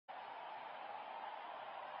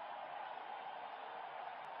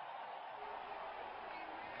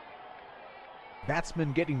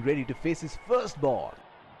Batsman getting ready to face his first ball.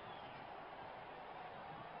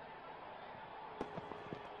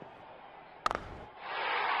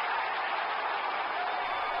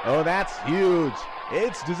 Oh, that's huge.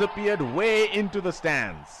 It's disappeared way into the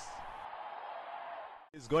stands.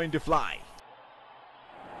 He's going to fly.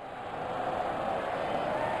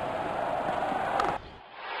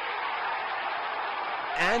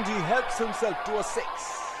 And he helps himself to a 6.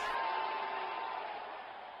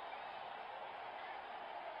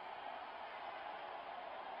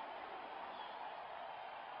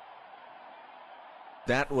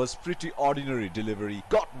 That was pretty ordinary delivery.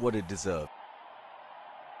 Got what it deserved.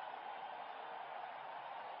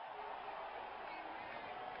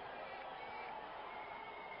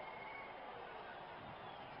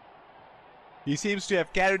 He seems to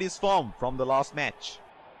have carried his form from the last match.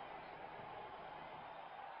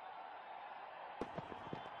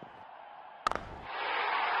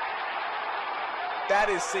 That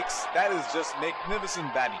is 6. That is just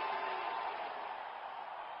magnificent batting.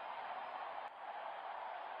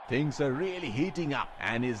 Things are really heating up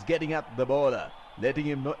and he's getting at the bowler, letting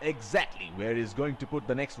him know exactly where he's going to put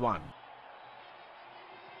the next one.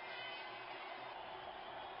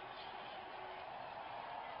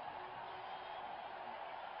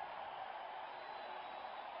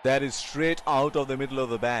 That is straight out of the middle of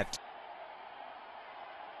the bat.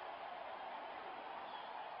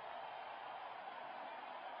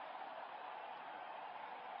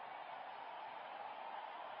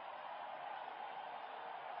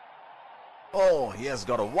 Oh, he has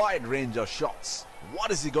got a wide range of shots.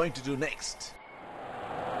 What is he going to do next?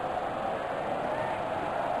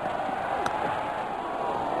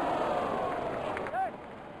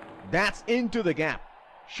 That's into the gap.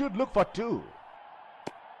 Should look for 2.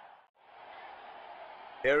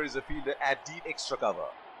 Here is a fielder at deep extra cover.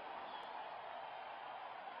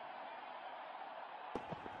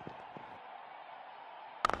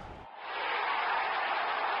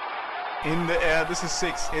 In the air, this is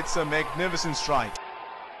 6. It's a magnificent strike.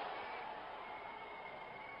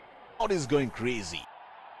 Crowd is going crazy.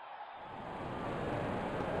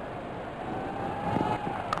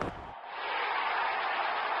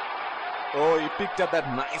 Oh, he picked up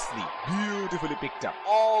that nicely. Beautifully picked up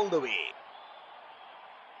all the way.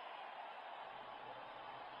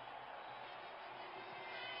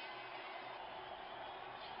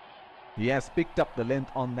 He has picked up the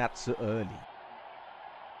length on that so early.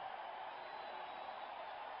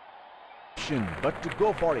 But to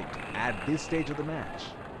go for it at this stage of the match.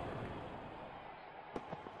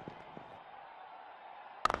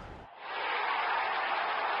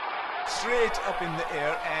 Straight up in the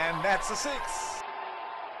air, and that's a 6.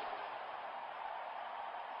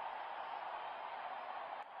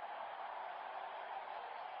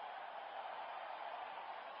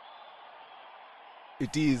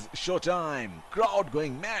 It is showtime. Crowd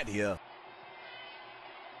going mad here.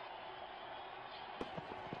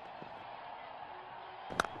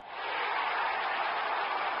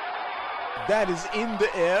 That is in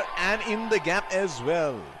the air and in the gap as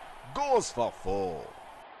well. Goes for 4.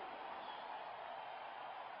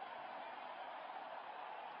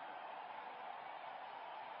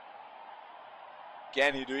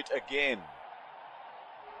 Can he do it again?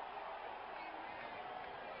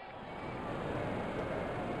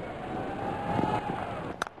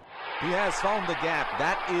 He has found the gap.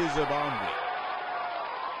 That is a boundary.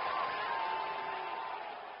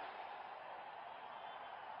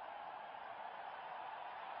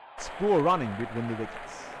 It's poor running between the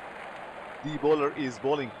wickets. The bowler is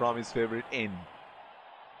bowling from his favorite end.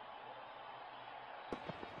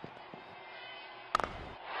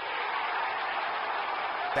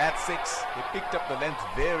 That's 6. He picked up the length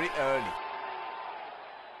very early.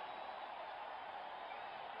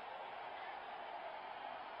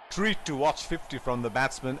 Treat to watch 50 from the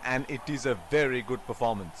batsman, and it is a very good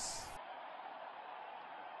performance.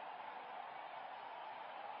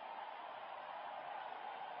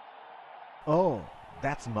 Oh,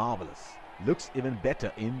 that's marvelous. Looks even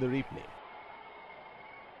better in the replay.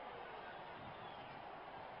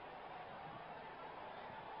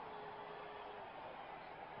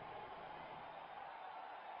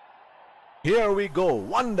 Here we go.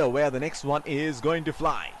 Wonder where the next one is going to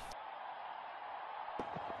fly.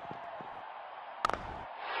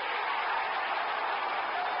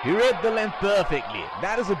 He read the length perfectly.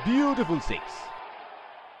 That is a beautiful 6.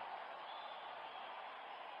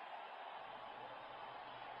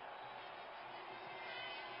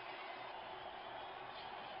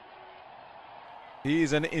 He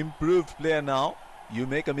is an improved player now. You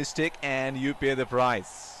make a mistake and you pay the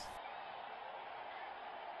price.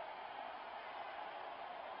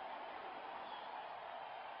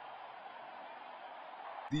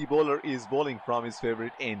 The bowler is bowling from his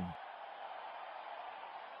favorite end.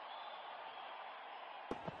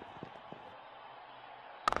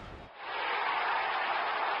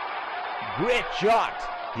 Great shot!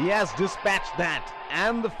 He has dispatched that,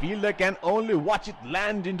 and the fielder can only watch it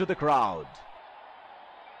land into the crowd.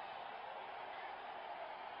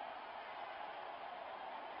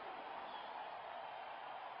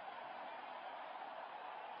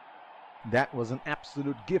 That was an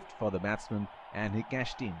absolute gift for the batsman, and he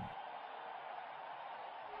cashed in.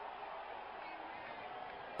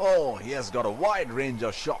 Oh, he has got a wide range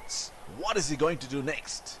of shots. What is he going to do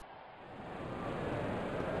next?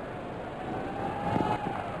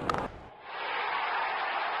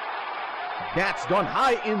 That's gone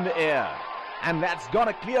high in the air, and that's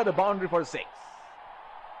gonna clear the boundary for 6.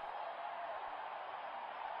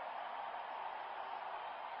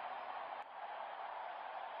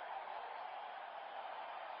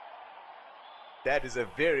 That is a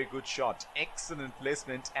very good shot. Excellent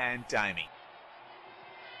placement and timing.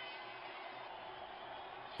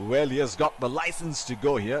 Well, he has got the license to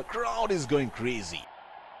go here. Crowd is going crazy.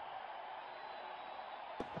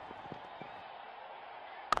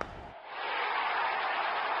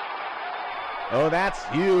 Oh, that's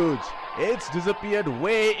huge. It's disappeared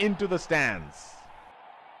way into the stands.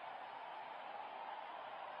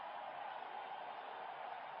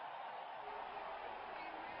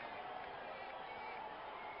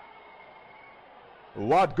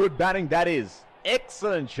 What good batting that is.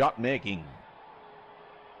 Excellent shot making.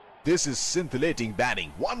 This is scintillating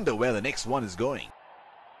batting. Wonder where the next one is going.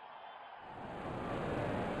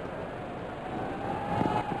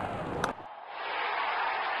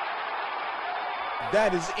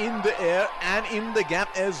 That is in the air and in the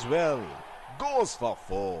gap as well. Goes for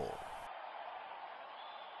 4.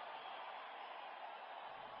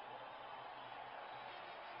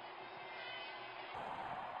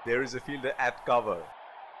 There is a fielder at cover.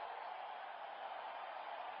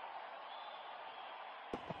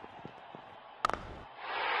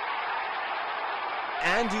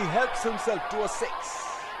 And he helps himself to a 6.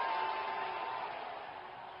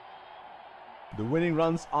 The winning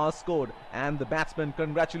runs are scored, and the batsmen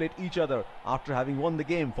congratulate each other after having won the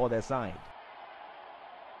game for their side.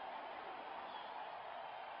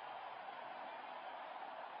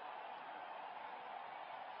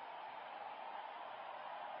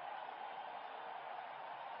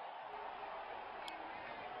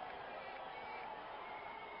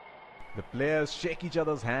 The players shake each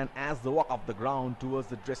other's hand as they walk off the ground towards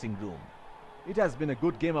the dressing room. It has been a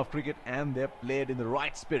good game of cricket, and they've played in the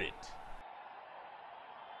right spirit.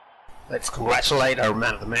 Let's congratulate our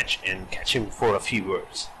man of the match and catch him for a few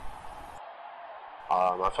words.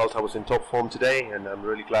 I felt I was in top form today, and I'm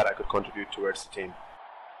really glad I could contribute towards the team.